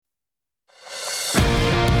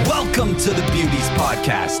Welcome to the Beauties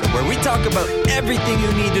Podcast, where we talk about everything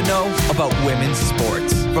you need to know about women's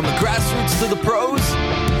sports. From the grassroots to the pros,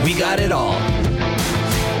 we got it all.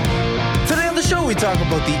 Today on the show, we talk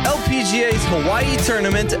about the LPGA's Hawaii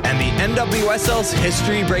tournament and the NWSL's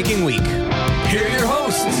history-breaking week. Here are your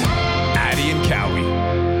hosts, Addie and Cowie.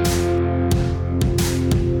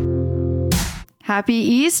 Happy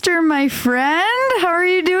Easter, my friend. How are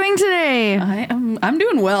you doing today? I'm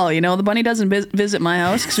doing well. You know, the bunny doesn't visit my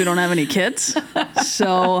house because we don't have any kids.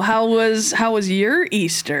 So how was your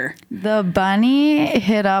Easter? The bunny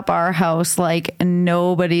hit up our house like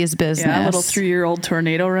nobody's business. Yeah, a little 3-year-old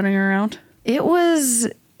tornado running around. It was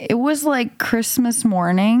like Christmas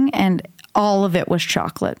morning, and all of it was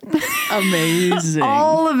chocolate. Amazing.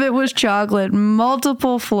 All of it was chocolate.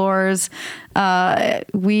 Multiple floors.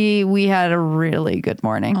 We had a really good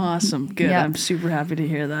morning. Awesome. Good. Yeah. I'm super happy to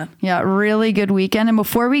hear that. Yeah, really good weekend. And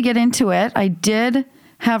before we get into it, I did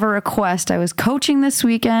have a request. I was coaching this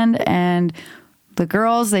weekend, and the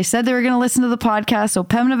girls, they said they were going to listen to the podcast. So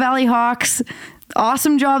Pembina Valley Hawks,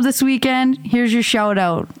 awesome job this weekend. Here's your shout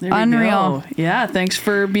out. Unreal. Yeah, thanks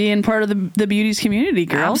for being part of the Beauties community,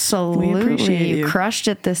 girls. Absolutely. We appreciate you. Crushed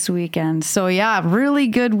it this weekend. So yeah, really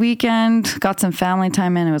good weekend. Got some family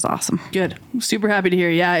time in. It was awesome. Good. Super happy to hear.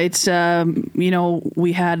 Yeah, it's,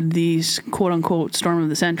 we had these quote unquote storm of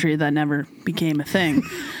the century that never became a thing.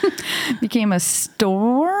 Became a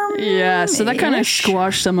storm? Yeah, so that kind of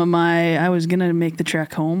squashed some of I was going to make the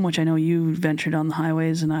trek home, which I know you ventured on the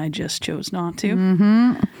highways and I just chose not to.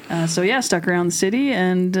 Mm-hmm. So yeah, stuck around the city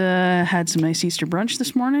and had some nice Easter brunch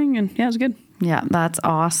this morning, and yeah, it was good. Yeah, that's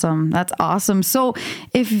awesome. That's awesome. So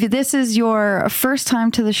if this is your first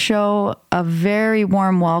time to the show, a very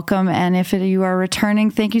warm welcome. And if you are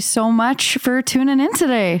returning, thank you so much for tuning in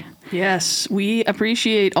today. Yes, we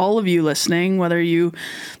appreciate all of you listening, whether you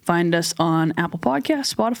find us on Apple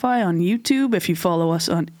Podcasts, Spotify, on YouTube, if you follow us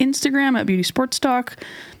on Instagram at Beauty Sports Talk,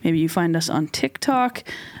 maybe you find us on TikTok.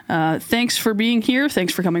 Thanks for being here.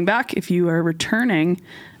 Thanks for coming back. If you are returning,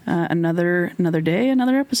 another day,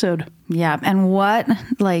 another episode. Yeah. And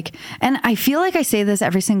and I feel like I say this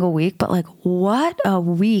every single week, but like, what a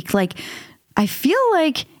week. Like, I feel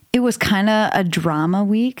like it was kind of a drama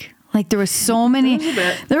week. Like there was so many,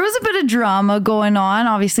 there was a bit of drama going on.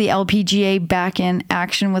 Obviously LPGA back in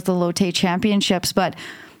action with the Lotte Championships, but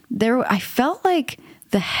I felt like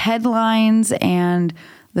the headlines and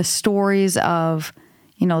the stories of,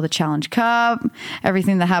 the Challenge Cup,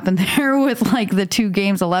 everything that happened there with like the 2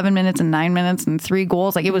 games, 11 minutes and 9 minutes and 3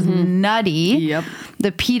 goals. Like it was nutty. Yep.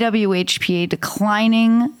 The PWHPA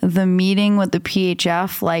declining the meeting with the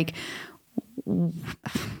PHF, like,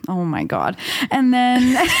 oh my God. And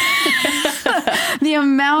then the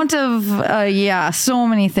amount of, so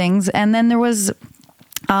many things. And then there was,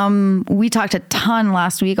 we talked a ton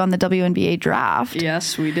last week on the WNBA draft.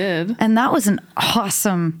 Yes, we did. And that was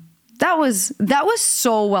that was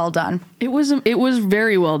so well done. It was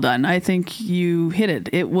very well done. I think you hit it.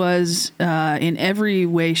 It was in every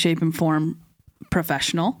way, shape, and form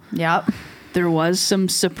professional. Yep. There was some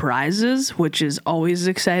surprises, which is always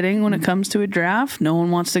exciting when it comes to a draft. No one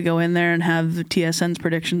wants to go in there and have the TSN's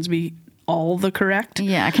predictions be all the correct.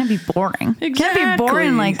 Yeah, it can't be boring. Exactly. It can't be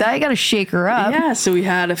boring like that. You got to shake her up. Yeah, so we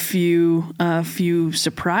had a few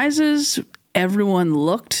surprises. Everyone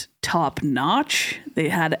looked top notch. They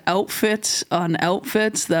had outfits on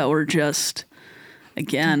outfits that were just,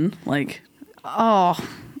 again, like,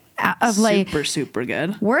 super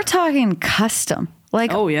good. We're talking custom.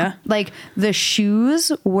 Like, oh yeah, like the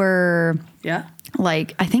shoes were,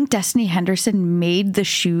 like, I think Destiny Henderson made the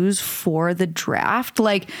shoes for the draft.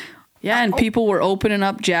 Like, yeah, and people were opening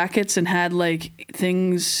up jackets and had like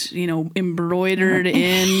things, embroidered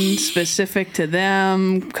in specific to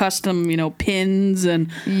them, custom, pins and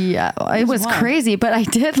it was crazy. But I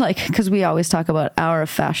did because we always talk about our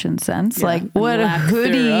fashion sense. Yeah, like what a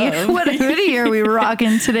hoodie are we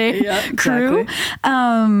rocking today, crew?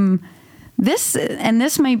 Exactly.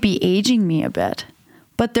 This might be aging me a bit,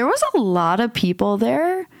 but there was a lot of people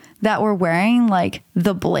there that were wearing like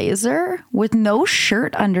the blazer with no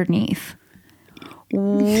shirt underneath.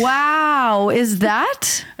 Wow. Is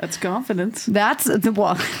that? That's confidence. That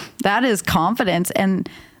is confidence. And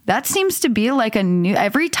that seems to be like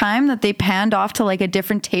every time that they panned off to like a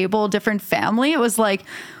different table, different family, it was like,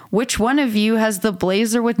 which one of you has the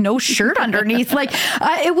blazer with no shirt underneath? Like,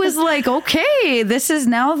 it was like, okay, this is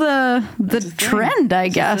now the trend, I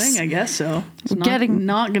guess. I guess so. It's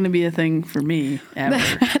not going to be a thing for me ever.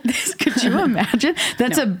 Could you imagine?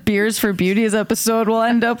 That's a Beers for Beauties episode. We'll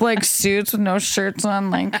end up like suits with no shirts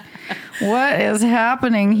on. Like, what is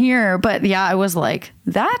happening here? But yeah, I was like,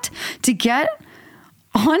 that to get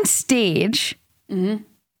on stage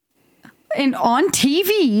and on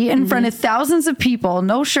TV in front of thousands of people.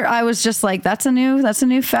 No shirt. I was just like, that's a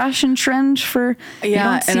new fashion trend for, you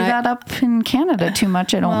don't see that up in Canada too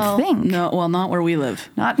much, I don't think. No, well, not where we live.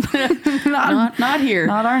 Not here.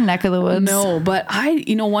 Not our neck of the woods. No, but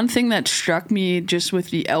one thing that struck me just with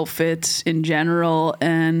the outfits in general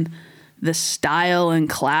and the style and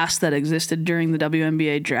class that existed during the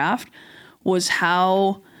WNBA draft was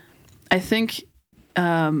how I think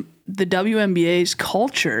the WNBA's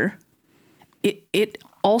culture, it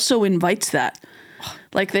also invites that.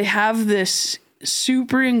 Like, they have this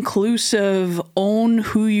super inclusive, own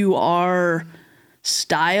who you are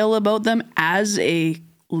style about them as a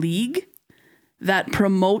league that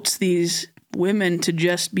promotes these women to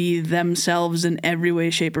just be themselves in every way,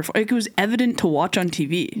 shape, or form. Like, it was evident to watch on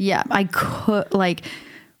TV. Yeah, I could, like,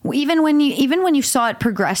 even when you saw it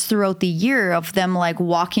progress throughout the year of them like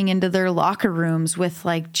walking into their locker rooms with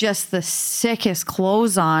like just the sickest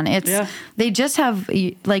clothes on, they just have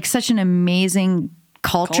like such an amazing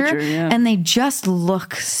culture and they just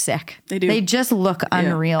look sick. They do. They just look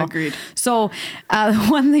unreal. Agreed. So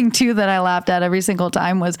one thing too that I laughed at every single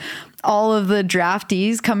time was all of the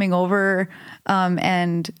draftees coming over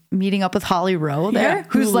and meeting up with Holly Rowe there,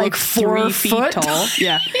 who's like 4 feet tall.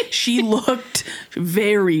 Yeah, she looked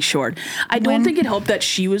very short. I don't think it helped that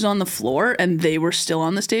she was on the floor and they were still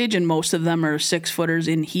on the stage, and most of them are 6-footers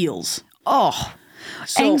in heels. Oh,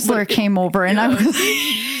 so, Engsler came over and I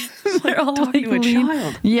was they're all like to a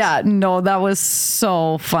child. Yeah, no, that was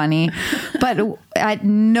so funny. But at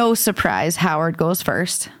no surprise, Howard goes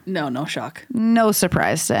first. No shock. No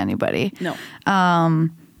surprise to anybody. No.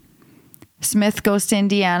 Smith goes to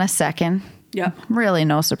Indiana second. Yeah. Really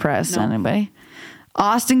no surprise to anybody.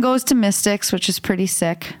 Austin goes to Mystics, which is pretty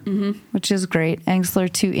sick, which is great.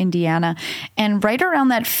 Engsler to Indiana. And right around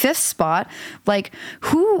that 5th spot, like,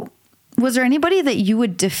 was there anybody that you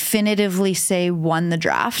would definitively say won the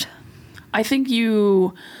draft? I think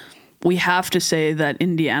we have to say that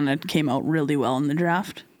Indiana came out really well in the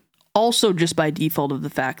draft. Also just by default of the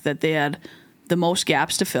fact that they had the most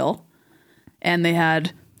gaps to fill and they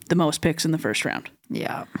had the most picks in the first round.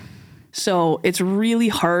 Yeah. So it's really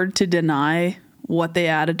hard to deny what they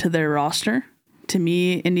added to their roster. To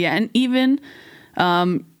me, Indiana, and even,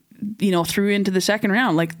 through into the second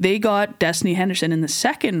round, like they got Destiny Henderson in the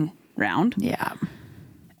second round. Yeah.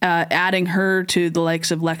 Adding her to the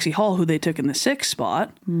likes of Lexi Hall, who they took in the 6th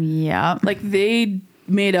spot. Yeah. Like they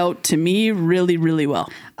made out to me really, really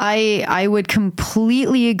well. I would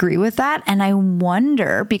completely agree with that. And I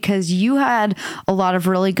wonder, because you had a lot of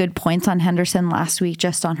really good points on Henderson last week,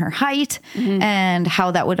 just on her height and how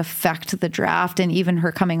that would affect the draft, and even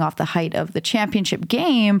her coming off the height of the championship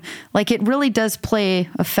game. Like, it really does play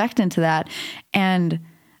effect into that. And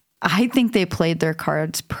I think they played their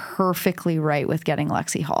cards perfectly right with getting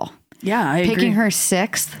Lexi Hall. Yeah, I agree. Picking her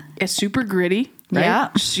 6th. It's super gritty. Right? Yeah.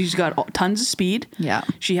 She's got tons of speed. Yeah.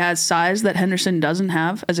 She has size that Henderson doesn't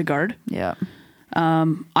have as a guard. Yeah.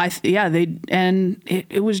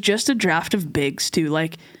 It was just a draft of bigs too.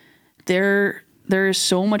 Like there is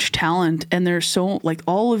so much talent, and there's so, like,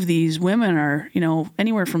 all of these women are,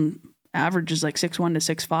 anywhere from averages like 6'1"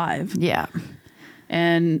 to 6'5". Yeah.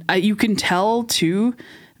 And you can tell too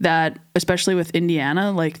that, especially with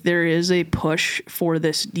Indiana, like there is a push for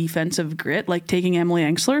this defensive grit, like taking Emily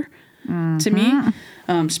Engsler. To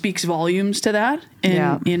me, speaks volumes to that.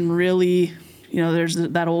 And in really, there's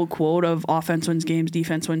that old quote of offense wins games,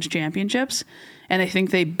 defense wins championships. And I think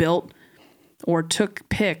they built or took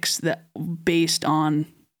picks that based on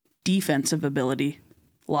defensive ability.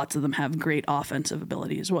 Lots of them have great offensive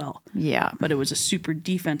ability as well. Yeah. But it was a super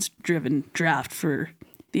defense-driven draft for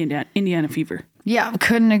the Indiana Fever. Yeah,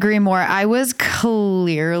 couldn't agree more. I was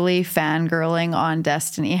clearly fangirling on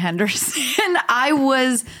Destiny Henderson. I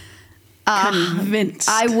was convinced.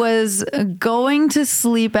 I was going to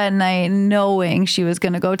sleep at night knowing she was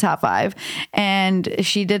going to go top 5, and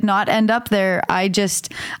she did not end up there. I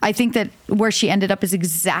think that where she ended up is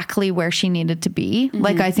exactly where she needed to be.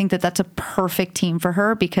 Like, I think that that's a perfect team for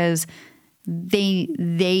her, because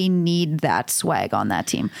they need that swag on that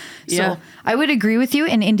team. Yeah. So I would agree with you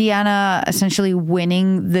in Indiana essentially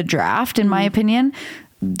winning the draft, in my opinion.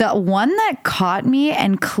 The one that caught me,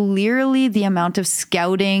 and clearly the amount of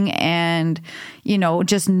scouting and,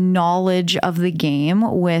 just knowledge of the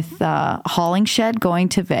game with Hollingshed going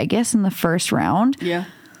to Vegas in the first round. Yeah.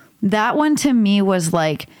 That one to me was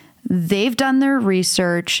like, they've done their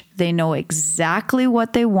research. They know exactly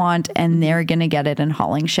what they want, and they're going to get it in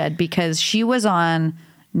Hollingshed, because she was on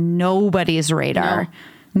nobody's radar.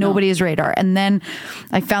 Nobody's radar. And then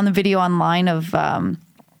I found the video online of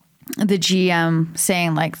the GM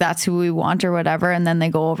saying like, that's who we want or whatever. And then they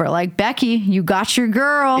go over like, Becky, you got your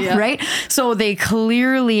girl, right? So they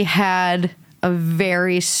clearly had a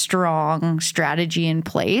very strong strategy in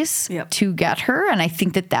place to get her. And I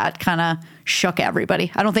think that kind of shook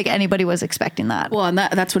everybody. I don't think anybody was expecting that. Well, and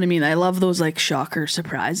that's what I mean. I love those like shocker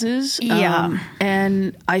surprises. Yeah.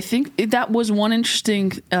 And I think that was one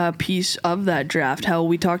interesting piece of that draft. How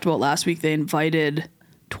we talked about last week, they invited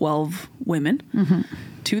 12 women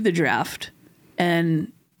to the draft.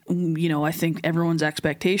 And, you know, I think everyone's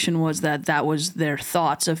expectation was that was their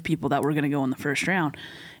thoughts of people that were going to go in the first round.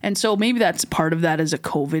 And so maybe that's part of that as a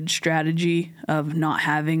COVID strategy of not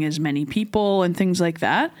having as many people and things like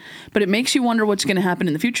that. But it makes you wonder what's going to happen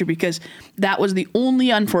in the future, because that was the only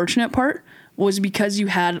unfortunate part, was because you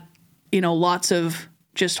had, you know, lots of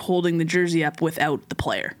just holding the jersey up without the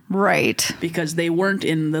player. Right. Because they weren't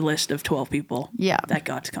in the list of 12 people that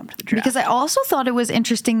got to come to the draft. Because I also thought it was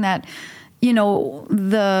interesting that, you know,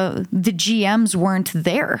 the GMs weren't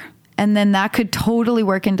there. And then that could totally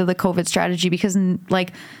work into the COVID strategy, because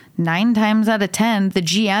like 9 times out of 10, the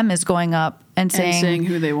GM is going up and saying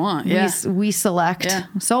who they want. We select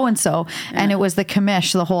so-and-so. And it was the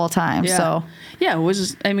commish the whole time. Yeah. So yeah, it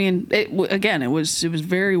was, I mean, it was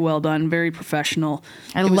very well done, very professional.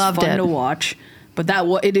 I loved it. It was fun to watch. But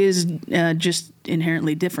it is just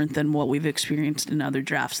inherently different than what we've experienced in other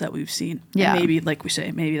drafts that we've seen. Yeah. And maybe, like we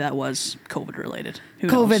say, maybe that was COVID related. Who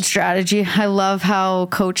COVID knows? strategy. I love how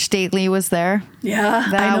Coach Stately was there. Yeah,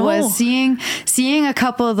 that I know. was seeing a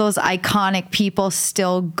couple of those iconic people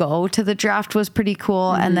still go to the draft was pretty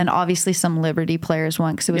cool. And then obviously some Liberty players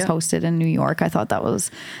went because it was hosted in New York. I thought that was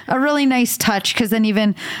a really nice touch, because then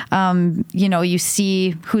even you know, you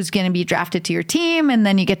see who's going to be drafted to your team, and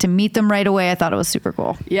then you get to meet them right away. I thought it was super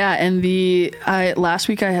cool. Yeah, and last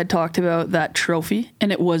week I had talked about that trophy,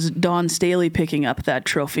 and it was Dawn Staley picking up that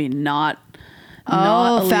trophy, not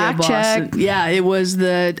fact Aaliyah check. Boston. Yeah, it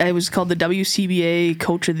was called the WCBA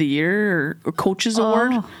Coach of the Year or Coaches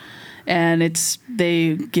Award. And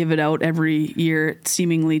they give it out every year,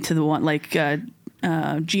 seemingly to the one, like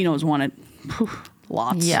Gino's won it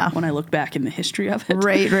lots. Yeah. When I look back in the history of it.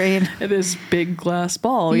 Right. This big glass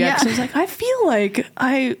ball. Yeah. 'Cause I was like, I feel like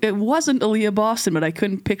it wasn't Aaliyah Boston, but I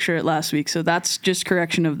couldn't picture it last week. So that's just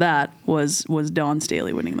correction of that was Dawn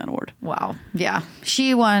Staley winning that award. Wow. Yeah.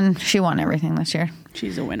 She won everything this year.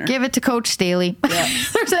 She's a winner. Give it to Coach Staley. Yeah.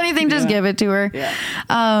 If there's anything, just give it to her.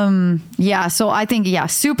 Yeah. So I think,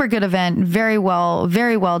 super good event. Very well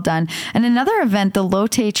done. And another event, the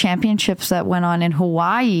Lotte Championships that went on in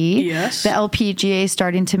Hawaii. Yes. The LPGA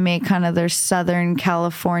starting to make kind of their Southern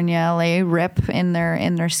California LA rip in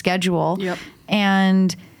their schedule. Yep.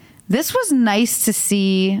 And this was nice to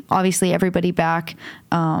see, obviously, everybody back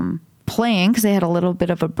playing, because they had a little bit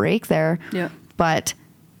of a break there. Yeah. But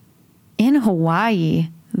in Hawaii,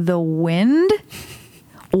 the wind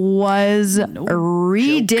was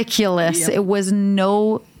ridiculous. Yep. It was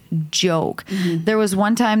no joke. There was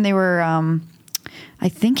one time they were, I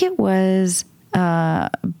think it was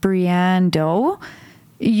Brianne Doe.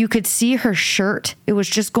 You could see her shirt. It was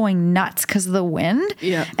just going nuts because of the wind.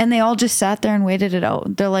 Yeah. And they all just sat there and waited it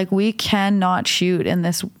out. They're like, we cannot shoot in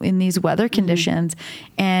these weather conditions.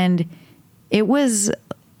 And it was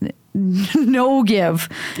no give.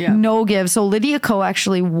 So Lydia Ko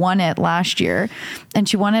actually won it last year, and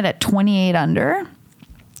she won it at 28 under.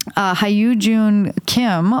 Hyun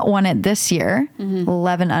Kim won it this year,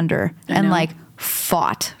 11 under, and like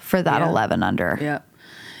fought for that 11 under. Yeah.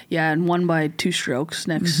 Yeah, and won by 2 strokes.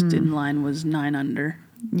 Next in line was 9 under.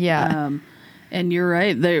 Yeah. And you're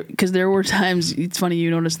right, because there were times, it's funny,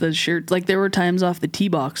 you noticed the shirt, like there were times off the tee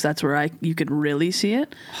box, that's where you could really see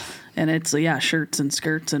it. And it's, shirts and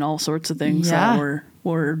skirts and all sorts of things that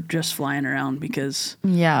were just flying around because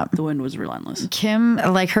the wind was relentless. Kim,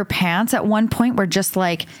 like her pants at one point were just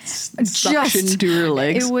like suction to her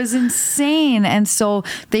legs. It was insane. And so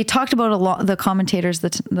they talked about a lot, the commentators,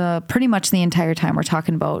 the pretty much the entire time we're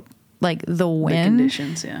talking about like the wind, the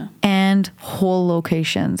conditions, and hole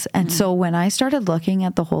locations. And so when I started looking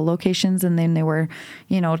at the hole locations, and then they were,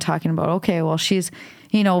 talking about, okay, well, she's,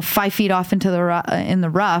 5 feet off into in the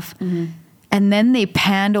rough, and then they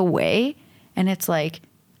panned away, and it's like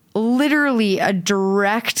literally a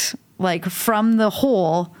direct, like from the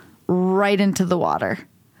hole right into the water.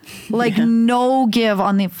 Like no give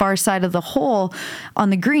on the far side of the hole on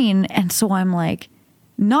the green. And so I'm like,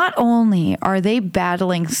 not only are they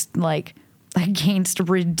battling like against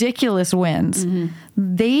ridiculous winds,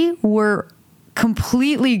 they were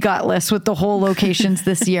completely gutless with the hole locations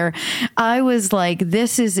this year. I was like,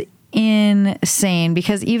 this is insane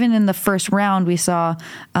because even in the first round we saw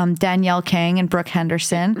Danielle Kang and Brooke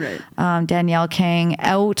Henderson. Right. Danielle Kang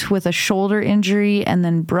out with a shoulder injury, and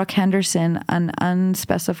then Brooke Henderson an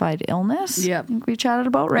unspecified illness. Yep. I think we chatted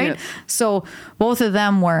about, right? Yep. So both of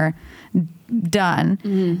them were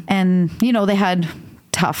done, and they had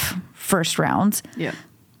tough first rounds. Yeah.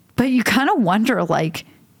 But you kind of wonder, like,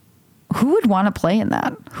 who would want to play in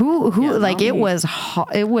that? Who like it was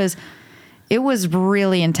it was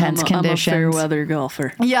really intense conditions. I'm a fair weather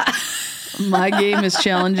golfer. Yeah. My game is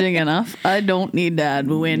challenging enough. I don't need to add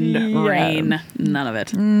wind, rain, none of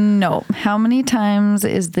it. No. How many times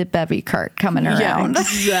is the bevy cart coming around? Yeah,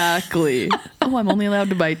 exactly. Oh, I'm only allowed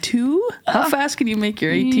to buy 2? How fast can you make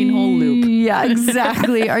your 18-hole loop? Yeah,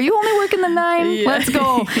 exactly. Are you only working the 9? Yeah. Let's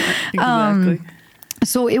go. Exactly.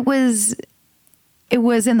 So it was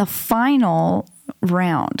in the final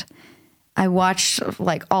round. I watched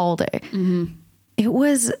like all day. Mm-hmm. It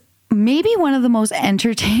was maybe one of the most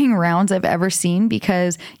entertaining rounds I've ever seen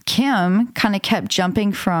because Kim kind of kept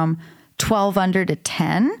jumping from 12 under to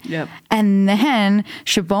 10. Yep. And then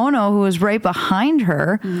Shibono, who was right behind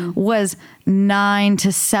her, was 9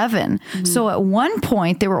 to 7. So at one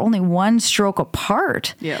point, they were only one stroke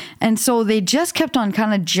apart. Yep. And so they just kept on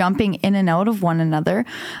kind of jumping in and out of one another.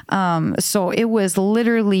 So it was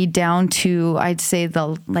literally down to, I'd say,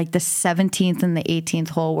 the 17th and the 18th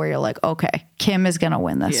hole where you're like, okay, Kim is going to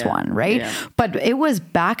win this one, right? Yeah. But it was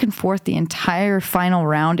back and forth the entire final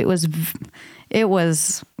round.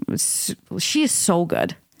 She is so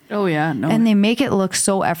good. Oh, yeah. No. And they make it look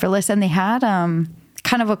so effortless. And they had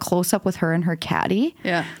kind of a close up with her and her caddy.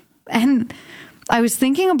 Yeah. And I was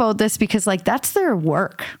thinking about this because that's their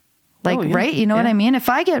work. Right? You know what I mean? If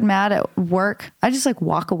I get mad at work, I just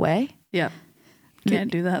walk away. Yeah.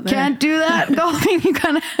 Can't do that there. Can't do that. Golfing, you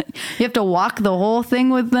have to walk the whole thing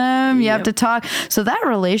with them. You have to talk. So that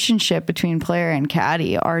relationship between player and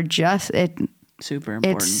caddy are just super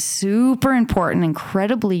important. It's super important,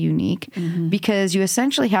 incredibly unique because you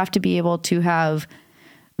essentially have to be able to have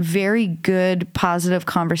very good, positive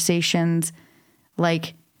conversations,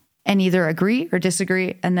 and either agree or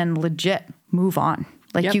disagree, and then legit move on.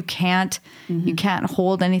 You can't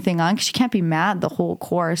hold anything on because you can't be mad the whole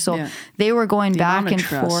course. So they were going back and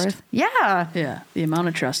forth. Yeah. Yeah. The amount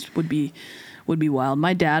of trust would be wild.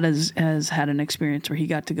 My dad has had an experience where he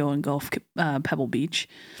got to go and golf Pebble Beach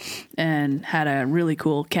and had a really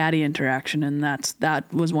cool caddy interaction. And that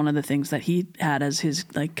was one of the things that he had as his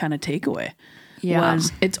kind of takeaway. Yeah.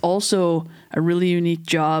 Was it's also a really unique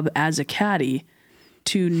job as a caddy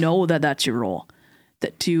to know that that's your role.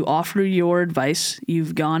 That to offer your advice,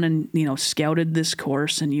 you've gone and scouted this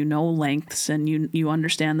course and lengths and you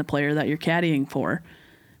understand the player that you're caddying for,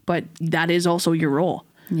 but that is also your role.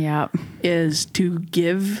 Yeah, is to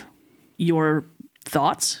give your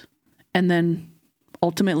thoughts and then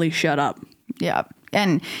ultimately shut up. Yeah.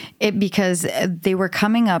 And because they were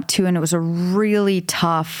coming up to, and it was a really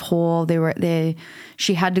tough hole.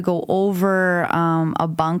 She had to go over a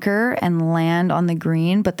bunker and land on the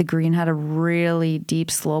green, but the green had a really deep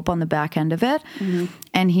slope on the back end of it. Mm-hmm.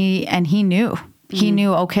 And he knew. He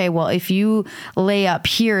knew, okay, well, if you lay up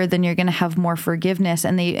here, then you're going to have more forgiveness.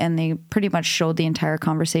 And they pretty much showed the entire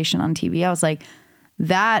conversation on TV. I was like,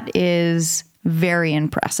 that is very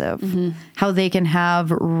impressive how they can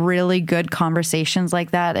have really good conversations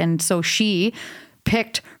like that. And so she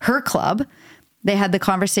picked her club. They had the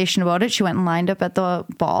conversation about it. She went and lined up at the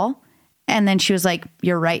ball. And then she was like,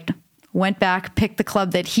 you're right. Went back, picked the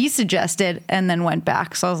club that he suggested, and then went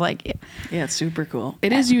back. So I was like, yeah, it's super cool.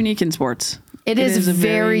 It is unique in sports. It is a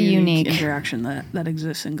very unique interaction that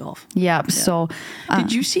exists in golf. Yeah. So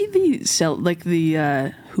did you see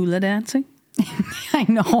the hula dancing? I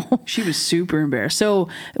know. She was super embarrassed. So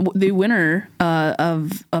the winner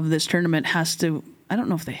of this tournament has to, I don't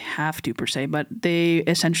know if they have to per se, but they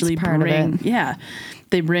essentially bring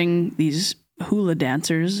these hula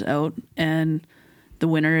dancers out, and the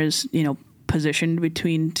winner is, positioned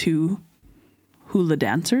between two hula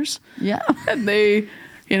dancers. Yeah. And they,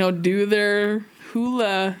 do their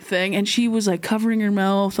hula thing, and she was covering her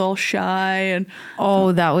mouth, all shy, and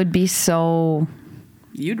that would be so.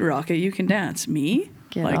 You'd rock it. You can dance. Me?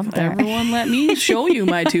 Get up there. Everyone let me show you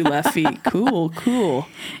my 2 left feet. Cool.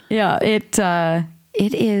 Yeah, it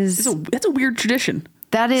is. That's a weird tradition.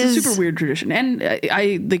 It's a super weird tradition. And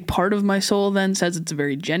I part of my soul then says it's a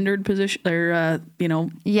very gendered position or,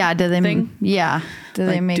 Yeah. Do they, thing. Yeah. Do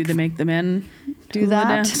they make the men do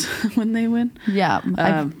that dance when they win?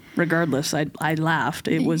 Yeah. Regardless, I laughed.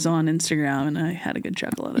 It was on Instagram and I had a good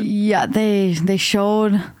chuckle at it. Yeah. They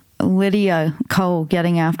showed Lydia Ko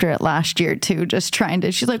getting after it last year too, just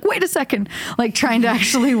she's like, wait a second, like trying to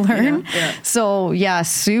actually learn. So yeah,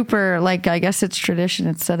 super, like, I guess it's tradition.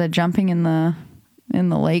 Instead of jumping in the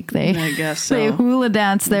lake, I guess so. they hula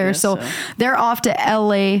dance there. So they're off to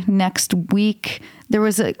LA next week. There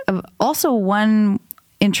was also one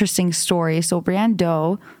interesting story. So Brianne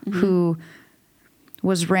Doe, who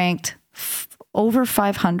was ranked over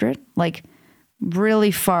 500, like really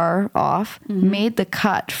far off, made the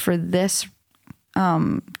cut for this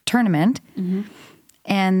tournament,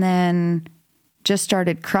 and then just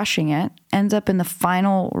started crushing it. Ends up in the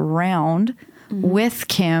final round with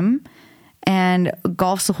Kim, and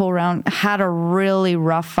golfs the whole round. Had a really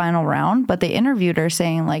rough final round, but they interviewed her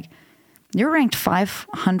saying, like, you're ranked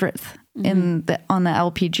 500th on the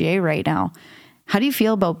LPGA right now. How do you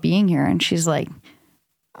feel about being here? And she's like,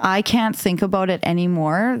 I can't think about it any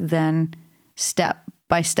more than step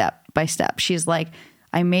by step by step. She's like,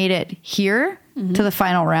 I made it here to the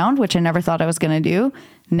final round, which I never thought I was going to do.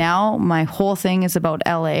 Now my whole thing is about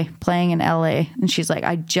LA, playing in LA. And she's like,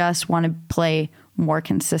 I just want to play more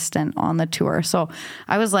consistent on the tour. So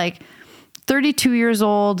I was like, 32 years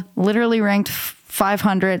old, literally ranked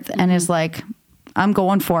 500th, and is like, I'm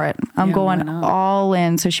going for it. I'm going all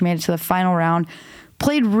in. So she made it to the final round.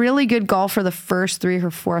 Played really good golf for the first three.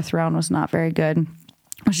 Her fourth round was not very good.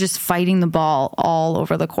 Was just fighting the ball all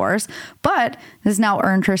over the course, but has now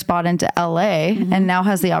earned her spot into LA and now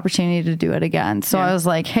has the opportunity to do it again. So I was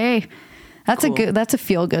like, hey, that's that's a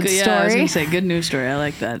feel good story. Yeah, I was going to say, good news story. I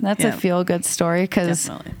like that. That's a feel good story,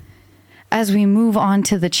 because as we move on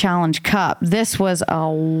to the Challenge Cup, this was a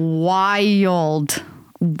wild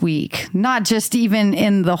week, not just even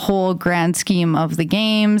in the whole grand scheme of the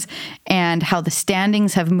games and how the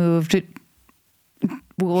standings have moved.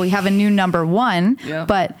 Well, we have a new number one,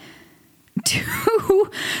 but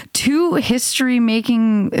two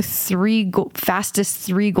history-making fastest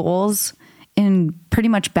 3 goals in pretty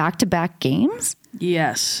much back-to-back games.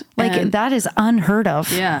 Yes. Like, that is unheard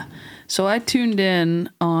of. Yeah. So I tuned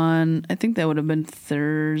in on, I think that would have been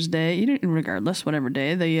Thursday, regardless, whatever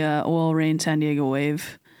day, the Oil Rain San Diego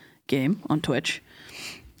Wave game on Twitch.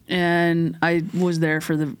 And I was there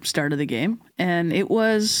for the start of the game. And it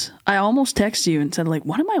was, I almost texted you and said, like,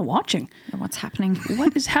 what am I watching? What's happening?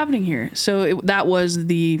 What is happening here? So that was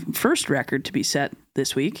the first record to be set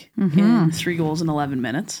this week in 3 goals in 11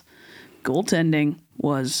 minutes. Goaltending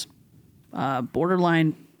was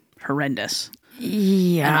borderline horrendous.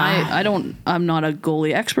 Yeah. And I'm not a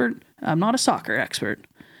goalie expert. I'm not a soccer expert.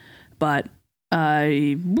 But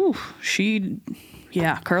Carly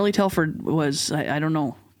Telford was, I don't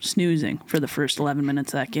know, snoozing for the first 11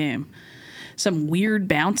 minutes of that game. Some weird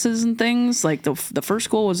bounces and things. Like the first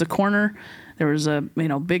goal was a corner. There was a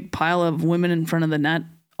big pile of women in front of the net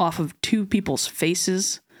off of 2 people's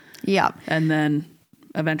faces. Yeah. And then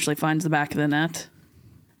eventually finds the back of the net.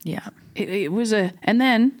 Yeah. It was and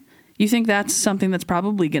then you think that's something that's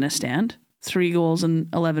probably going to stand. 3 goals in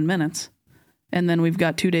 11 minutes. And then we've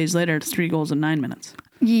got 2 days later, it's 3 goals in 9 minutes.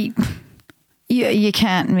 You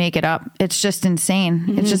can't make it up. It's just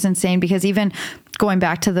insane. It's just insane, because even going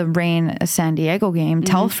back to the Rain San Diego game,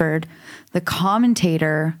 Telford, the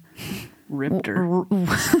commentator ripped her.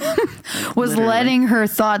 was letting her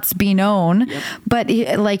thoughts be known. Yep. But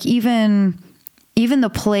like even the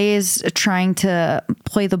plays trying to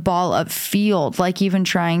play the ball upfield, like even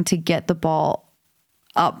trying to get the ball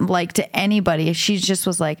up like to anybody, she just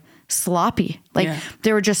was like sloppy. Like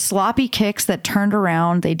they were just sloppy kicks that turned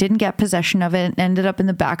around. They didn't get possession of it and ended up in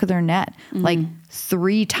the back of their net like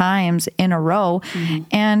 3 times in a row.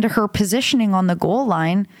 And her positioning on the goal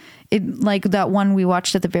line, it, like that one we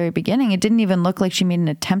watched at the very beginning, it didn't even look like she made an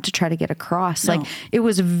attempt to try to get across. No. Like it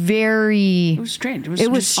was strange. It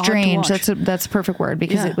was strange. That's a perfect word,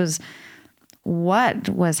 because it was what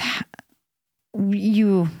was happening?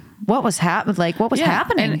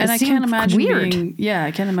 And I can't imagine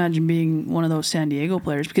I can't imagine being one of those San Diego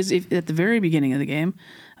players, because if at the very beginning of the game,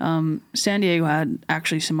 San Diego had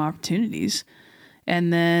actually some opportunities,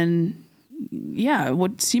 and then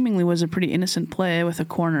what seemingly was a pretty innocent play with a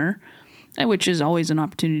corner, which is always an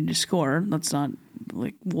opportunity to score. Let's not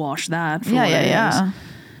like wash that.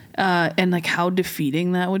 And like how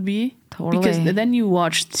defeating that would be. Totally. Because then you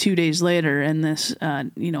watch 2 days later and this,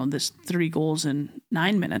 this 3 goals in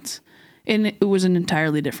 9 minutes, and it was an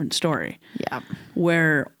entirely different story. Yeah.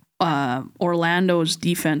 Where Orlando's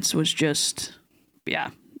defense was just,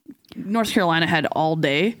 North Carolina had all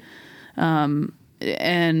day,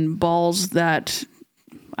 and balls that,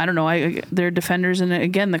 I don't know, their defenders, and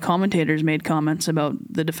again, the commentators made comments about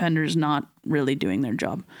the defenders not really doing their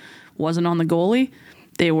job. Wasn't on the goalie.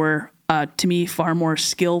 They were to me, far more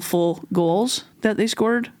skillful goals that they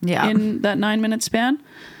scored in that 9-minute span.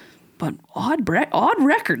 But odd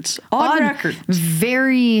records.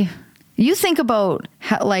 Very. You think about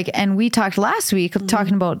how, and we talked last week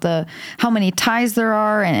talking about how many ties there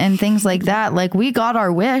are and things like that. Like, we got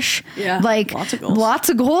our wish. Yeah, lots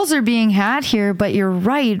of goals are being had here. But you're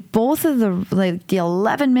right. Both of the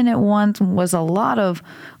 11-minute one was a lot of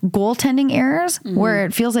goaltending errors, where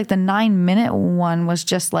it feels like the 9-minute one was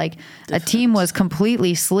just like a team was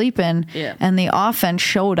completely sleeping, and the offense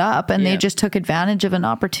showed up, and they just took advantage of an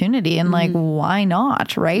opportunity, and why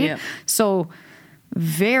not, right? Yeah. So.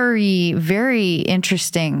 Very, very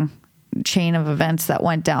interesting chain of events that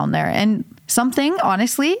went down there. And something,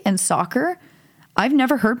 honestly, in soccer, I've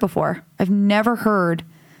never heard before. I've never heard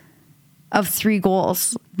of 3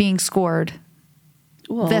 goals being scored.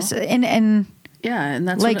 Well, and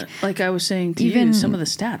that's like I was saying to you, some of the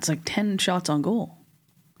stats, like 10 shots on goal.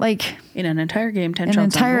 Like in an entire game, 10 shots on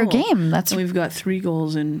goal. An entire game. And we've got 3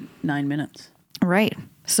 goals in 9 minutes. Right.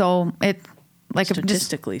 So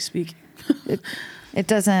statistically speaking. It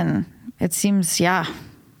doesn't. It seems,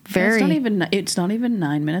 very. It's not even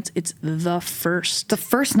 9 minutes. It's the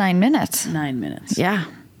first 9 minutes. 9 minutes. Yeah.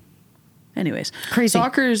 Anyways, crazy.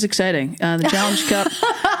 Soccer is exciting. The Challenge Cup.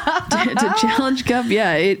 The Challenge Cup.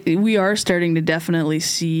 Yeah, we are starting to definitely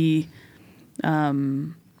see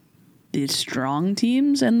the strong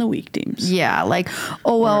teams and the weak teams. Yeah,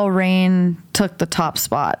 OL Reign took the top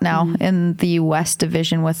spot now in the West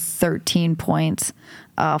Division with 13 points.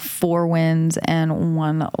 4 wins and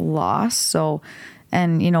 1 loss. So,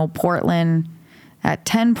 and Portland at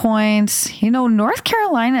 10 points. North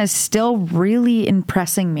Carolina is still really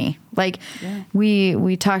impressing me.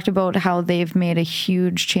 We talked about how they've made a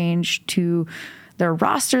huge change to their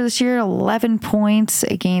roster this year. 11 points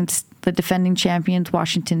against the defending champions,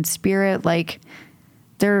 Washington Spirit.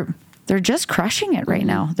 They're just crushing it right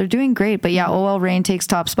now. They're doing great. But OL Reign takes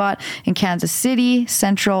top spot. In Kansas City,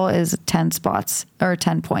 Central is 10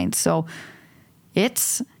 points. So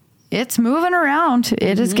it's moving around.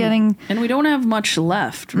 It is getting... And we don't have much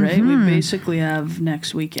left, right? We basically have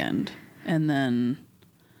next weekend. And then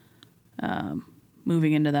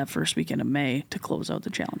moving into that first weekend of May to close out the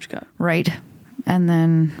Challenge Cup. Right. And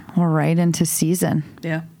then we're right into season.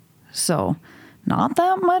 Yeah. So... not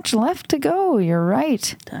that much left to go. You're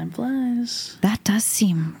right. Time flies. That does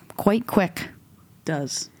seem quite quick.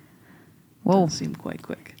 Does. Whoa. Does seem quite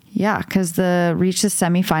quick. Yeah, because reach the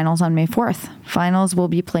semifinals on May 4th. Finals will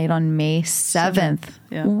be played on May 7th.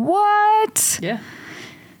 Yeah. What? Yeah.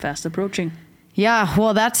 Fast approaching. Yeah.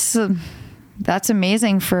 Well, that's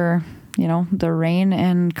amazing for, the Reign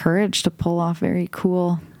and Courage to pull off very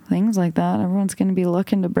cool things like that. Everyone's going to be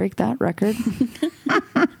looking to break that record.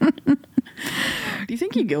 Do you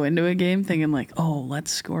think you go into a game thinking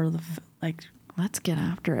let's score let's get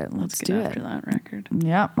after it. Let's get do after that record?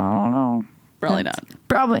 Yeah, I don't know. Probably not.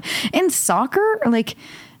 Probably. In soccer,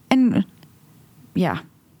 and yeah,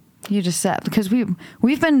 you just said, because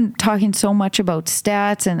we've been talking so much about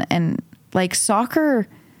stats and soccer,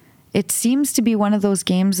 it seems to be one of those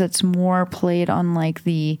games that's more played on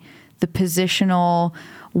the positional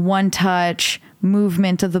one touch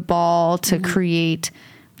movement of the ball to create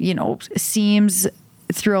seams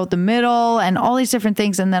throughout the middle and all these different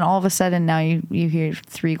things. And then all of a sudden now you hear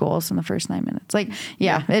 3 goals in the first 9 minutes.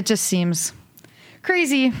 It just seems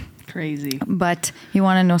crazy. But you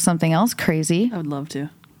want to know something else crazy? I would love to.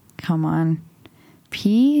 Come on.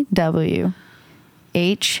 PWHPA.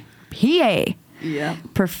 Yeah.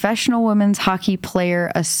 Professional Women's Hockey Player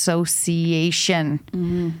Association.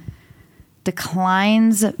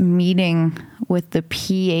 Declines meeting with the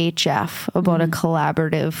PHF about a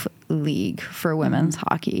collaborative league for women's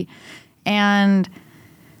hockey. And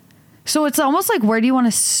so it's almost where do you want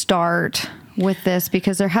to start with this?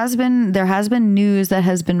 Because there has been news that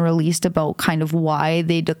has been released about kind of why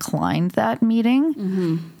they declined that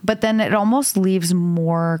meeting. But then it almost leaves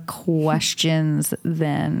more questions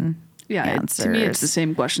than answers. To me, it's the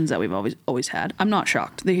same questions that we've always had. I'm not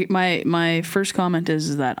shocked. My first comment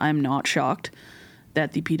is that I'm not shocked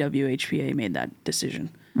that the PWHPA made that decision.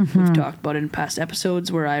 We've talked about it in past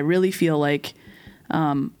episodes where I really feel like,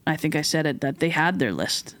 I think I said it, that they had their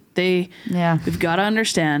list. We've got to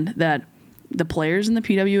understand that the players in the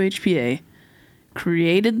PWHPA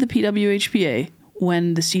created the PWHPA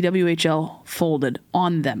when the CWHL folded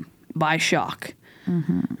on them by shock,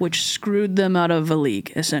 which screwed them out of a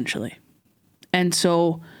league, essentially. And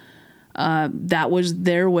so that was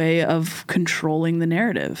their way of controlling the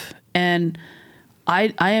narrative. And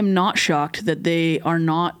I am not shocked that they are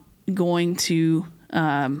not going to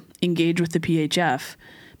engage with the PHF,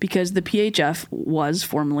 because the PHF was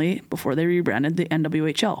formerly, before they rebranded, the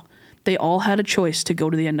NWHL. They all had a choice to go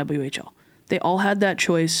to the NWHL. They all had that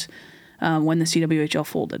choice when the CWHL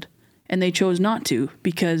folded. And they chose not to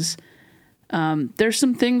because there's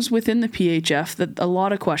some things within the PHF that a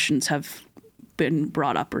lot of questions have been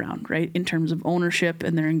brought up around, right? In terms of ownership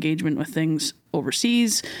and their engagement with things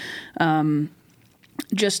overseas,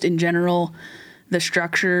 just in general, the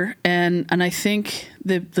structure. And I think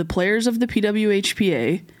the players of the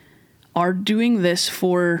PWHPA are doing this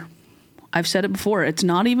for, I've said it before, it's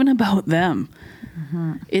not even about them.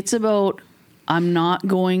 Mm-hmm. It's about, I'm not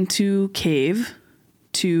going to cave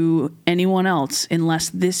to anyone else unless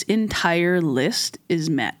this entire list is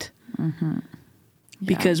met. Mm-hmm.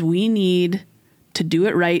 Because we need to do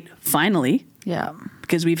it right finally. Yeah.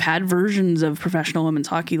 Because we've had versions of professional women's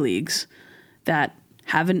hockey leagues that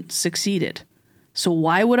haven't succeeded. So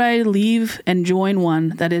why would I leave and join one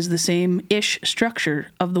that is the same-ish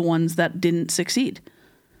structure of the ones that didn't succeed?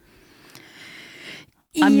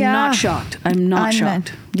 I'm not shocked. I'm not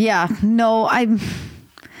shocked. Yeah. No, I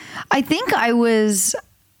think I was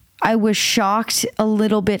shocked a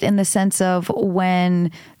little bit in the sense of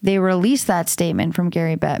when they released that statement from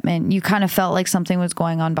Gary Bettman, you kind of felt like something was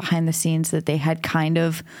going on behind the scenes, that they had kind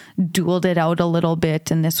of dueled it out a little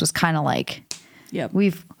bit. And this was kind of like,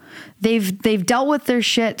 they've dealt with their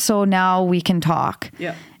shit. So now we can talk.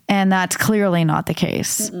 Yeah. And that's clearly not the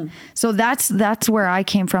case. Mm-mm. So that's where I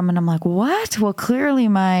came from. And I'm like, what? Well, clearly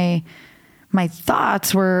my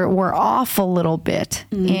thoughts were off a little bit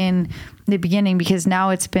in the beginning, because now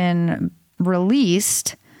it's been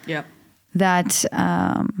released that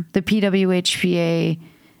the PWHPA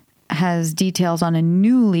has details on a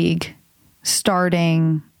new league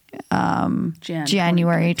starting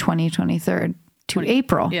January 2023 to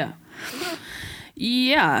April. Yeah.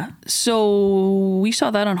 Yeah. So we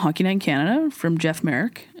saw that on Hockey Night in Canada from Jeff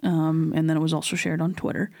Merrick. And then it was also shared on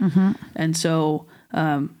Twitter. Mm-hmm. And so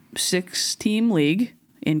 6-team league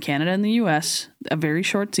in Canada and the US, a very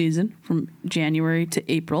short season from January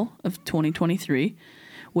to April of 2023,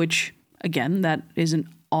 which again, that is an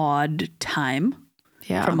odd time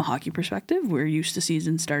from a hockey perspective. We're used to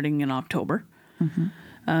seasons starting in October.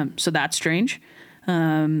 Mm-hmm. So that's strange.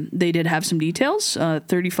 They did have some details,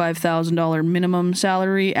 $35,000 minimum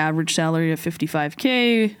salary, average salary of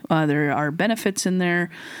 $55K. There are benefits in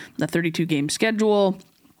there, the 32 game schedule,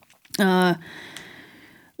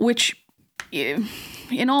 which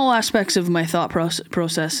in all aspects of my thought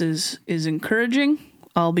process is encouraging.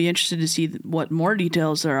 I'll be interested to see what more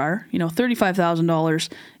details there are. You know, $35,000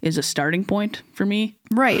 is a starting point for me.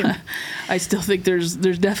 Right. I still think there's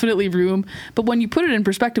definitely room. But when you put it in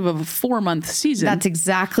perspective of a 4-month season. That's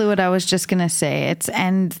exactly what I was just going to say.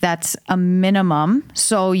 And that's a minimum.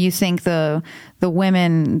 So you think the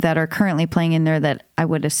women that are currently playing in there, that I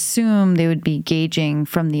would assume they would be gauging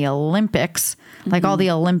from the Olympics, like all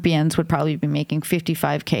the Olympians would probably be making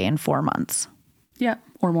 $55K in 4 months. Yeah,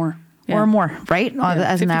 or more. Yeah. Or more, right? Yeah,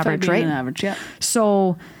 as an average, right? An average, yeah.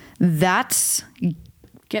 So that's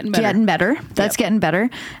getting better. That's getting better.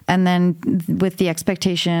 And then with the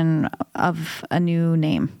expectation of a new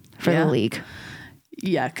name for the league.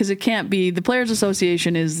 Yeah, because it can't be, the Players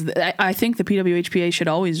Association is, I think the PWHPA should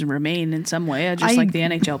always remain in some way, just like the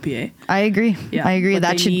NHLPA. I agree. Yeah, I agree.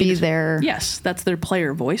 That should be their... Yes, that's their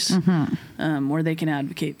player voice, where they can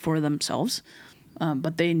advocate for themselves.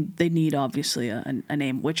 But they need obviously a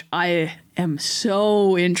name, which I am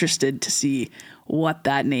so interested to see what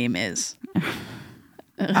that name is.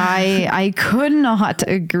 I could not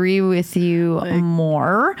agree with you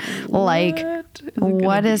more.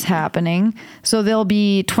 What is happening? So there'll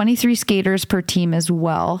be 23 skaters per team as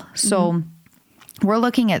well. So we're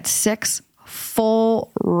looking at 6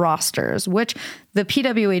 full rosters, which the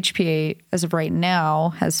PWHPA as of right now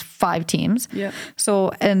has 5 teams. Yeah.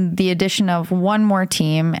 So, and the addition of one more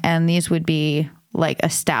team, and these would be like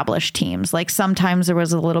established teams. Like sometimes there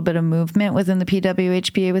was a little bit of movement within the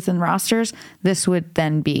PWHPA within rosters. This would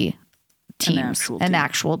then be teams, an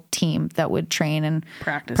actual team that would train and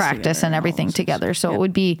practice and everything together. So it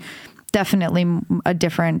would be definitely a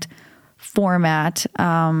different format.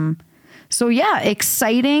 So yeah,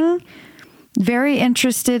 exciting. Very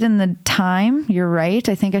interested in the time. You're right.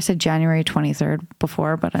 I think I said January 23rd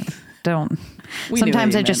before, but I don't.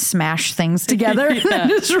 Sometimes I just smash things together and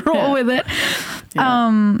just roll with it.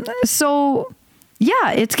 Yeah. So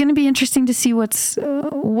yeah, it's going to be interesting to see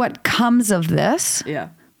what comes of this. Yeah.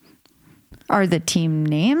 Are the team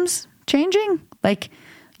names changing? Like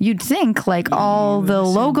you'd think like all the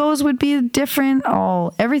logos would be different,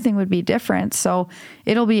 everything would be different. So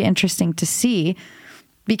it'll be interesting to see,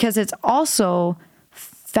 because it's also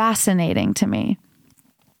fascinating to me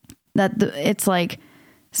it's like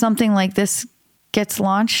something like this gets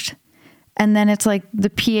launched, and then it's like the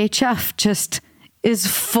PHF just is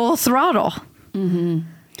full throttle.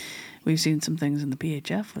 We've seen some things in the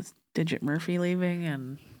PHF with Digit Murphy leaving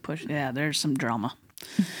and push. Yeah, there's some drama.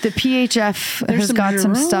 The PHF has got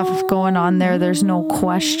some stuff going on there. There's no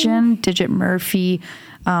question. Digit Murphy,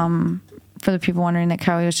 for the people wondering that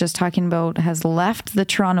Cowie was just talking about, has left the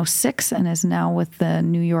Toronto Six and is now with the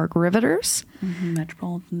New York Riveters.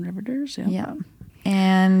 Metropolitan Riveters, yeah. Yeah.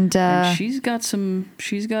 And she's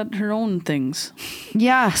got her own things.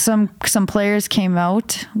 Yeah, some players came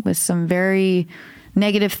out with some very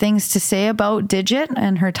negative things to say about Digit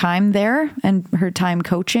and her time there and her time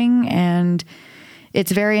coaching. And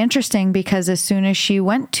it's very interesting because as soon as she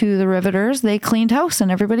went to the Riveters, they cleaned house and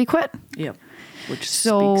everybody quit. Yep. Which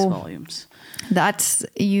speaks volumes. That's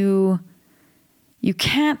you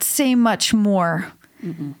can't say much more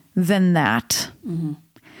than that.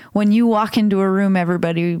 When you walk into a room,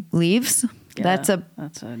 everybody leaves. Yeah, that's a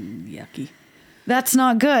yucky. That's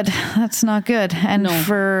not good. That's not good. And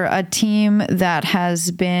for a team that has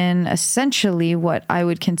been essentially what I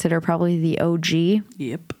would consider probably the OG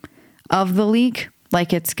of the league,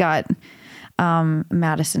 like it's got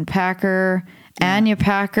Madison Packer, Anya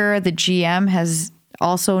Packer, the GM has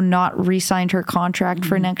also not re-signed her contract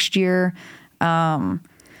for next year.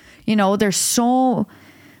 There's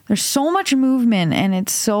so much movement and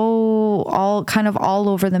it's so all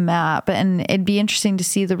over the map. And it'd be interesting to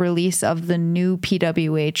see the release of the new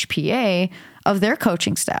PWHPA of their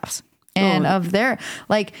coaching staffs and of their,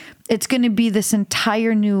 like, it's going to be this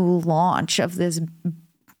entire new launch of this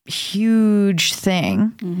huge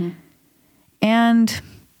thing. And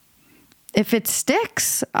if it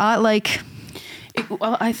sticks, I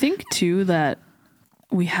think too that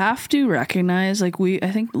we have to recognize, I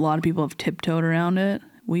think a lot of people have tiptoed around it.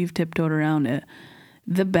 We've tiptoed around it.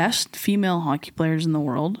 The best female hockey players in the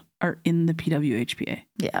world are in the PWHPA.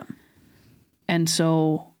 Yeah. And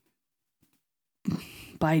so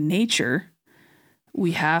by nature,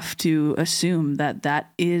 we have to assume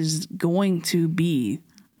that is going to be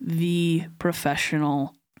the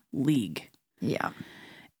professional league. Yeah.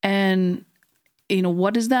 And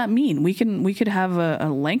what does that mean? We could have a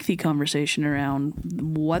lengthy conversation around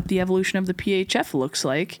what the evolution of the PHF looks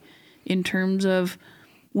like in terms of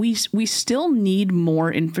we still need more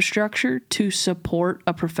infrastructure to support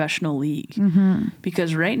a professional league.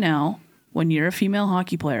 Because right now, when you're a female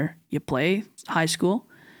hockey player, you play high school,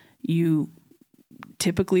 you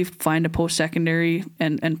typically find a post-secondary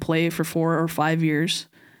and play for 4 or 5 years.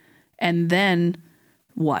 And then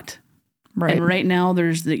what? Right. And right now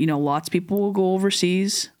there's lots of people will go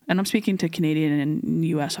overseas, and I'm speaking to Canadian and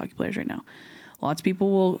US hockey players right now. Lots of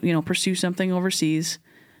people will, pursue something overseas.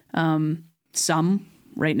 Some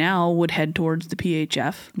right now would head towards the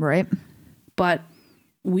PHF. Right. But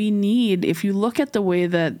we need, if you look at the way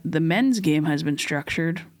that the men's game has been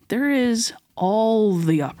structured, there is all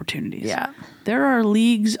the opportunities. Yeah. There are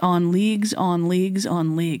leagues on leagues on leagues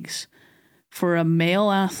on leagues for a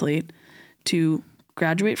male athlete to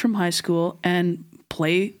graduate from high school and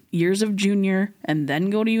play years of junior and then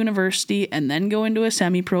go to university and then go into a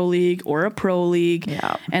semi-pro league or a pro league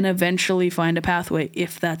and eventually find a pathway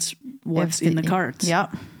if that's what's in the cards. Yeah.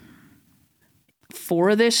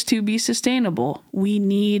 For this to be sustainable, we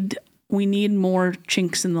need more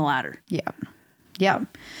chinks in the ladder. Yeah. Yeah.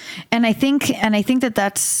 And I think that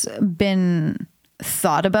that's been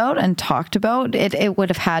thought about and talked about. It would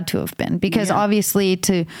have had to have been, because obviously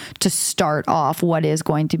to start off what is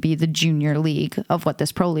going to be the junior league of what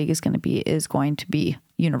this pro league is going to be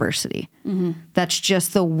university. That's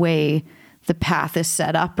just the way the path is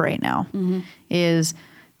set up right now. Is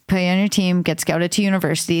play on your team, get scouted to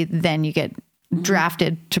university, then you get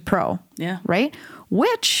drafted to pro. Yeah. Right?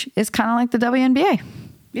 Which is kind of like the WNBA.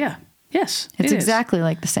 Yeah. Yes, it's exactly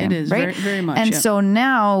like the same. It is, right? very, very much. And so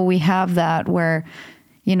now we have that where,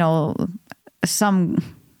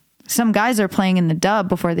 some guys are playing in the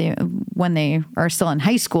dub when they are still in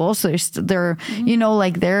high school. So they're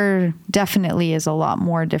there definitely is a lot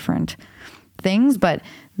more different things. But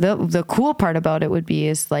the cool part about it would be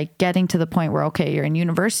is like getting to the point where, okay, you're in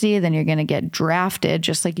university, then you're going to get drafted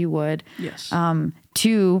just like you would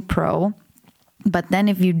to pro. But then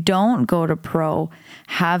if you don't go to pro,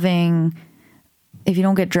 if you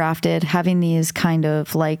don't get drafted, having these kind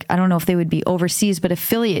of like, I don't know if they would be overseas, but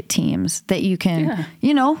affiliate teams that you can,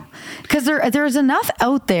 because there's enough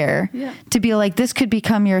out there to be like, this could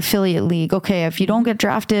become your affiliate league. Okay, if you don't get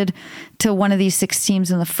drafted to one of these 6 teams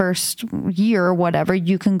in the first year or whatever,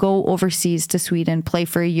 you can go overseas to Sweden, play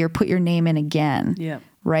for a year, put your name in again. Yeah.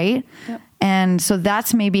 Right? Yep. And so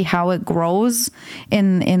that's maybe how it grows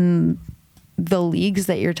in the leagues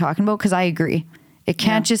that you're talking about. Cause I agree. It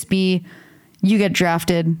can't just be you get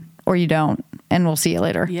drafted or you don't, and we'll see you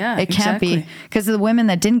later. Yeah, it can't be, because the women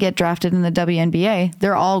that didn't get drafted in the WNBA,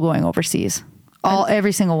 they're all going overseas.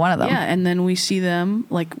 Every single one of them. Yeah, and then we see them,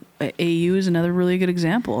 like AU is another really good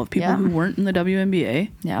example of people who weren't in the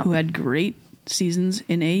WNBA, who had great seasons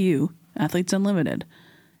in AU, Athletes Unlimited,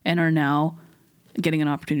 and are now getting an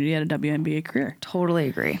opportunity at a WNBA career. Totally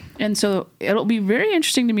agree. And so it'll be very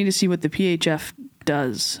interesting to me to see what the PHF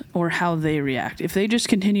does or how they react. If they just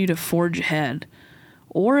continue to forge ahead,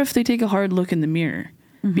 or if they take a hard look in the mirror.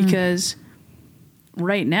 Because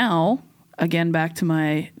right now, again, back to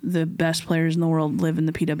the best players in the world live in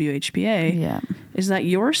the PWHPA, is that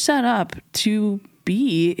you're set up to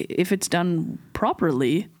be, if it's done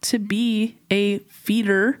properly, to be a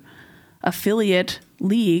feeder affiliate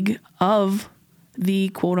league of the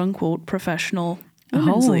quote-unquote professional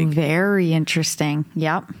women's league. Very interesting.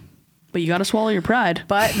 Yep. But you got to swallow your pride.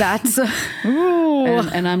 But that's...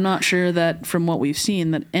 and I'm not sure that from what we've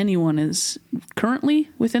seen that anyone is currently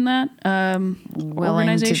within that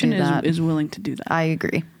organization is willing to do that. I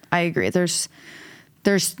agree.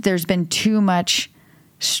 There's been too much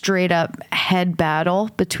straight up head battle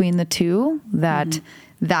between the two that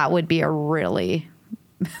would be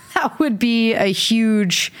that would be a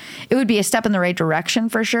huge, it would be a step in the right direction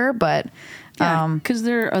for sure. But because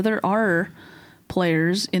there are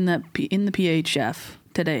players in the PHF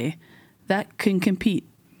today that can compete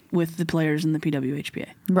with the players in the PWHPA.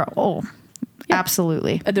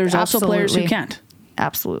 Absolutely. There's also players who can't.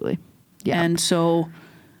 Absolutely. Yeah. And so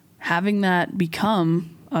having that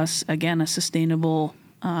become a sustainable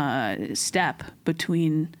step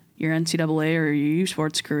between your NCAA or your U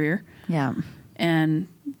Sports career and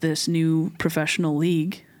this new professional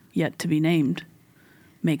league yet to be named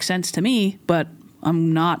makes sense to me, but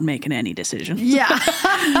I'm not making any decision. Yeah.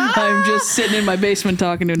 I'm just sitting in my basement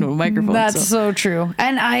talking into a microphone. That's so true.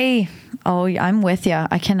 And I'm with you.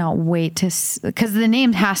 I cannot wait to, because the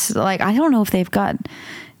name has to, I don't know if they got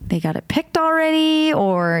it picked already,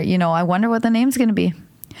 or, I wonder what the name's going to be.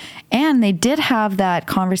 And they did have that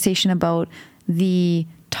conversation about the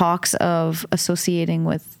talks of associating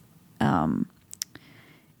with,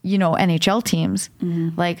 NHL teams.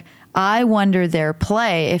 I wonder their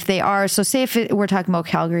play, if they are, so say if we're talking about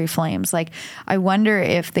Calgary Flames, I wonder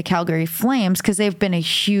if the Calgary Flames, because they've been a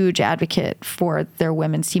huge advocate for their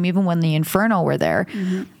women's team, even when the Inferno were there,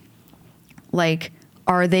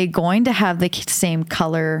 are they going to have the same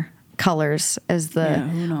colors as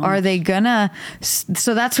are they gonna,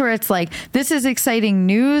 so that's where it's this is exciting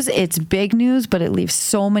news, it's big news, but it leaves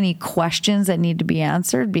so many questions that need to be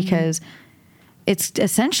answered, because it's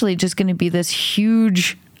essentially just going to be this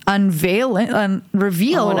huge reveal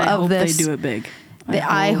of this. They do it big.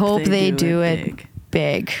 I hope they do it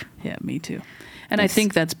big. Yeah, me too. And I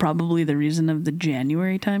think that's probably the reason of the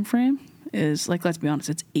January timeframe is, let's be honest,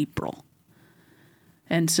 it's April.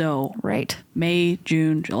 And so May,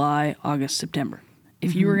 June, July, August, September.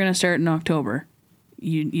 If you were going to start in October,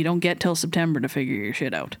 you don't get till September to figure your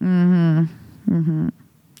shit out.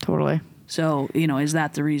 Totally. So, is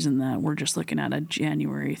that the reason that we're just looking at a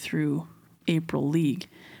January through April league?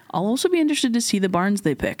 I'll also be interested to see the barns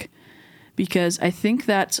they pick, because I think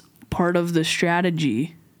that's part of the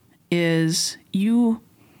strategy is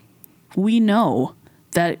we know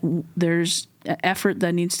that there's effort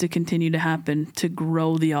that needs to continue to happen to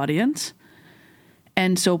grow the audience.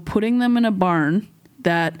 And so putting them in a barn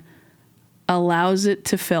that allows it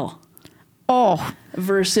to fill.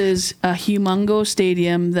 Versus a humongo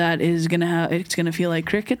stadium that is it's going to feel like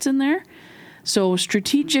crickets in there. So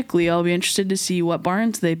strategically, I'll be interested to see what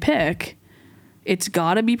barns they pick. It's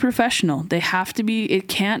got to be professional. They have to be. It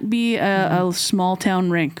can't be a small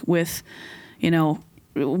town rink with,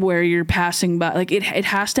 where you're passing by. It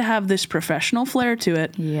has to have this professional flair to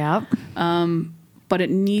it. Yep. But it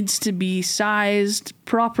needs to be sized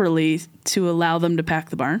properly to allow them to pack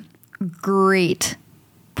the barn. Great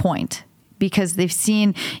point. Because they've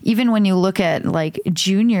seen, even when you look at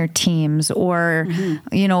junior teams or,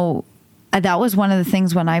 that was one of the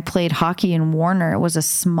things when I played hockey in Warner. It was a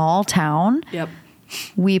small town. Yep.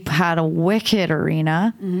 We had a wicked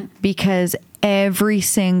arena because every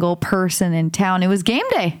single person in town, it was game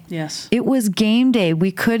day. Yes. It was game day.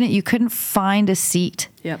 You couldn't find a seat.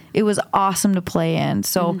 Yep. It was awesome to play in.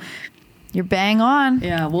 So you're bang on.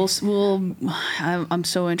 Yeah, I'm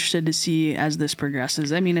so interested to see as this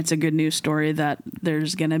progresses. I mean, it's a good news story that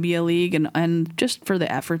there's going to be a league, and just for the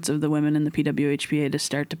efforts of the women in the PWHPA to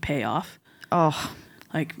start to pay off.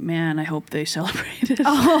 like, man, I hope they celebrated.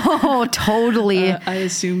 Oh, totally. I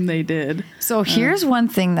assume they did. So here's one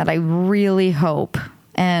thing that I really hope,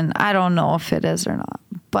 and I don't know if it is or not,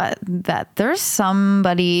 but that there's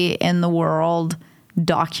somebody in the world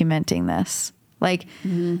documenting this. Like,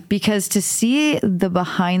 because to see the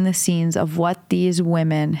behind the scenes of what these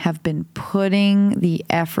women have been putting the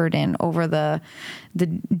effort in over the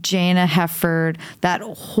Jana Hefford, that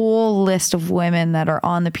whole list of women that are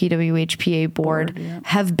on the PWHPA board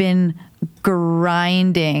have been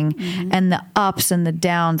grinding, and the ups and the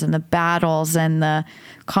downs and the battles and the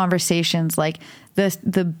conversations, like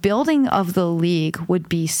the building of the league would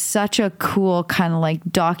be such a cool kind of like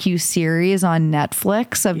docu-series on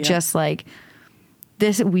Netflix of just like,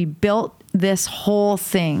 this, we built this whole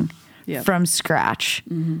thing from scratch.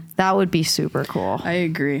 That would be super cool. I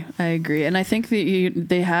agree. And I think that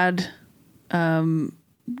they had,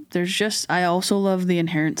 there's just, I also love the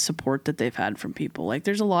inherent support that they've had from people. Like,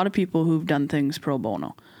 there's a lot of people who've done things pro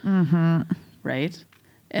bono. Right?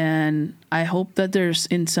 And I hope that there's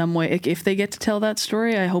in some way, if they get to tell that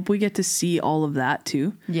story, I hope we get to see all of that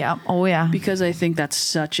too. Yeah. Oh yeah. Because I think that's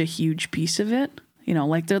such a huge piece of it. You know,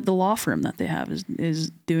 like the law firm that they have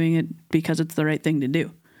is doing it because it's the right thing to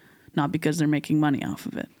do, not because they're making money off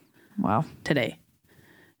of it. Wow. Today.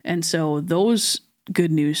 And so those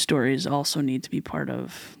good news stories also need to be part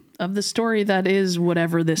of the story that is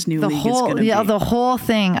whatever this new league is going to be. Yeah, the whole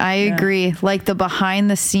thing. I agree. Like the behind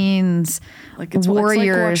the scenes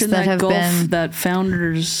warriors that have been that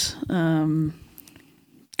Founders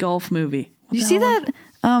golf movie. You see that?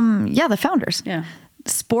 Yeah, the Founders. Yeah.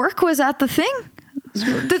 Spork was at the thing.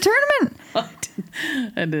 The tournament.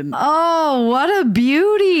 I didn't. Oh, what a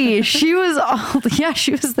beauty. She was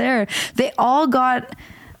there. They all got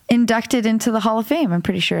inducted into the Hall of Fame, I'm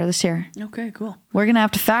pretty sure, this year. Okay, cool. We're going to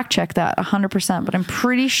have to fact check that 100%, but I'm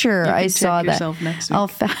pretty sure I saw that. Next week. I'll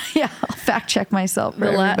fact check myself.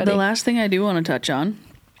 The last thing I do want to touch on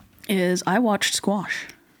is I watched squash.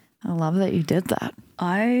 I love that you did that.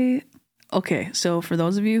 Okay, so for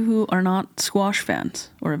those of you who are not squash fans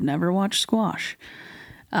or have never watched squash,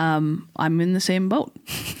 I'm in the same boat.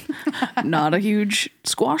 Not a huge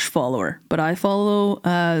squash follower, but I follow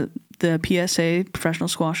the PSA, Professional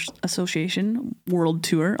Squash Association World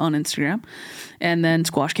Tour on Instagram, and then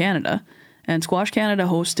Squash Canada. And Squash Canada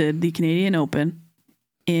hosted the Canadian Open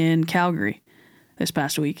in Calgary this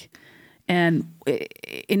past week. And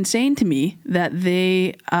insane to me that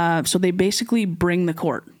they basically bring the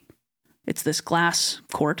court. It's this glass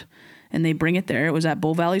court, and they bring it there. It was at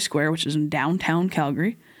Bow Valley Square, which is in downtown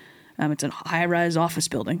Calgary. It's a high-rise office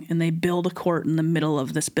building, and they build a court in the middle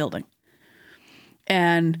of this building.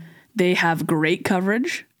 And they have great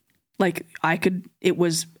coverage. Like, it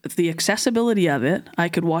was the accessibility of it. I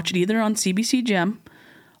could watch it either on CBC Gem,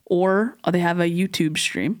 or they have a YouTube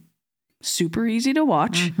stream. Super easy to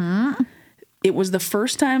watch. It was the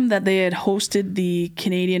first time that they had hosted the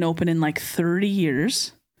Canadian Open in like 30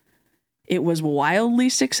 years. It was wildly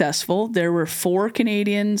successful. There were 3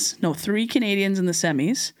 Canadians in the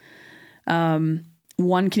semis.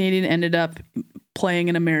 One Canadian ended up playing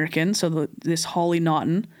an American. So this Holly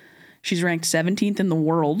Naughton, she's ranked 17th in the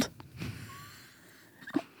world,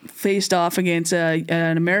 faced off against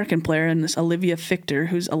an American player, and this Olivia Fichter,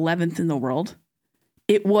 who's 11th in the world.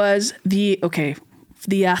 It was the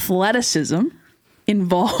athleticism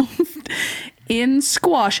involved in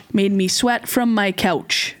squash made me sweat from my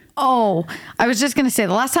couch. Oh, I was just going to say,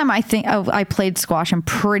 the last time I played squash, I'm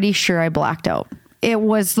pretty sure I blacked out. It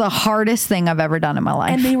was the hardest thing I've ever done in my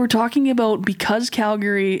life. And they were talking about, because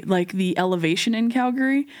Calgary, like the elevation in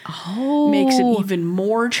Calgary makes it even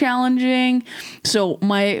more challenging. So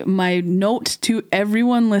my note to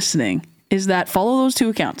everyone listening is that follow those 2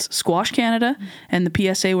 accounts, Squash Canada and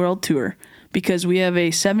the PSA World Tour, because we have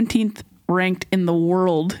a 17th ranked in the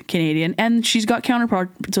world Canadian, and she's got counterpart.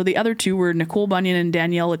 So the other 2 were Nicole Bunyan and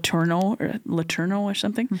Danielle Letourneau or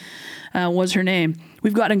something was her name.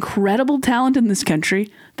 We've got incredible talent in this country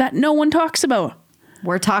that no one talks about.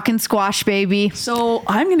 We're talking squash, baby. So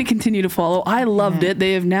I'm going to continue to follow. I loved it.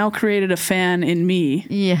 They have now created a fan in me.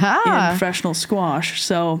 Yeah. In professional squash.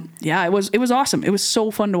 So yeah, it was awesome. It was so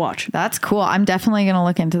fun to watch. That's cool. I'm definitely going to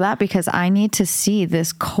look into that, because I need to see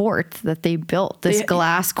this court that they built, this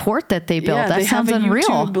glass court that they built. That sounds unreal.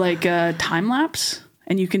 YouTube, like time lapse,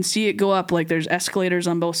 and you can see it go up. Like, there's escalators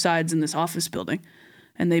on both sides in this office building.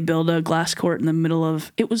 And they build a glass court in the middle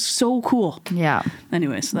of. It was so cool. Yeah.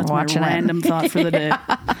 Anyway, so that's my random thought for the day.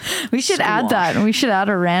 We should add that. We should add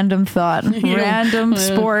a random thought. Random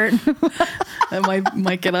sport. That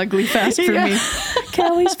might get ugly fast for me.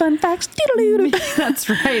 Kelly's fun facts. That's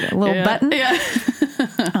right. A little button. Yeah.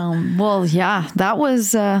 Well, yeah, that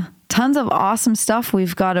was tons of awesome stuff.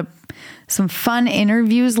 We've got some fun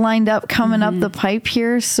interviews lined up coming up the pipe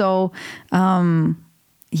here. So,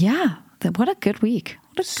 yeah, what a good week.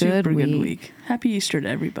 What a Super good week. Happy Easter to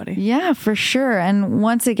everybody. Yeah, for sure. And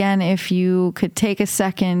once again, if you could take a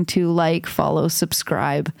second to like, follow,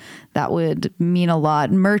 subscribe, that would mean a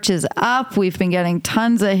lot. Merch is up. We've been getting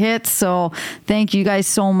tons of hits. So thank you guys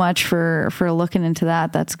so much for looking into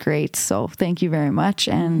that. That's great. So thank you very much.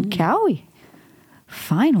 And Cowie,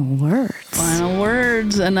 final words. Final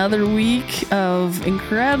words. Another week of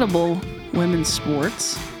incredible women's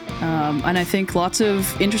sports. And I think lots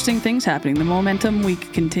of interesting things happening. The momentum, we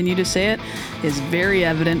continue to say it, is very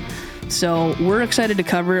evident. So we're excited to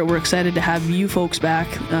cover it. We're excited to have you folks back,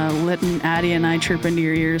 letting Addie and I chirp into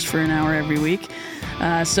your ears for an hour every week.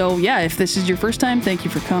 So yeah, if this is your first time, thank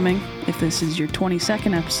you for coming. If this is your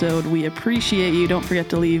 22nd episode, we appreciate you. Don't forget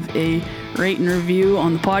to leave a rate and review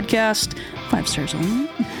on the podcast. 5 stars only.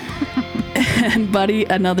 And buddy,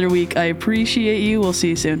 another week. I appreciate you. We'll see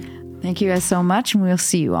you soon. Thank you guys so much, and we'll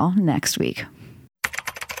see you all next week.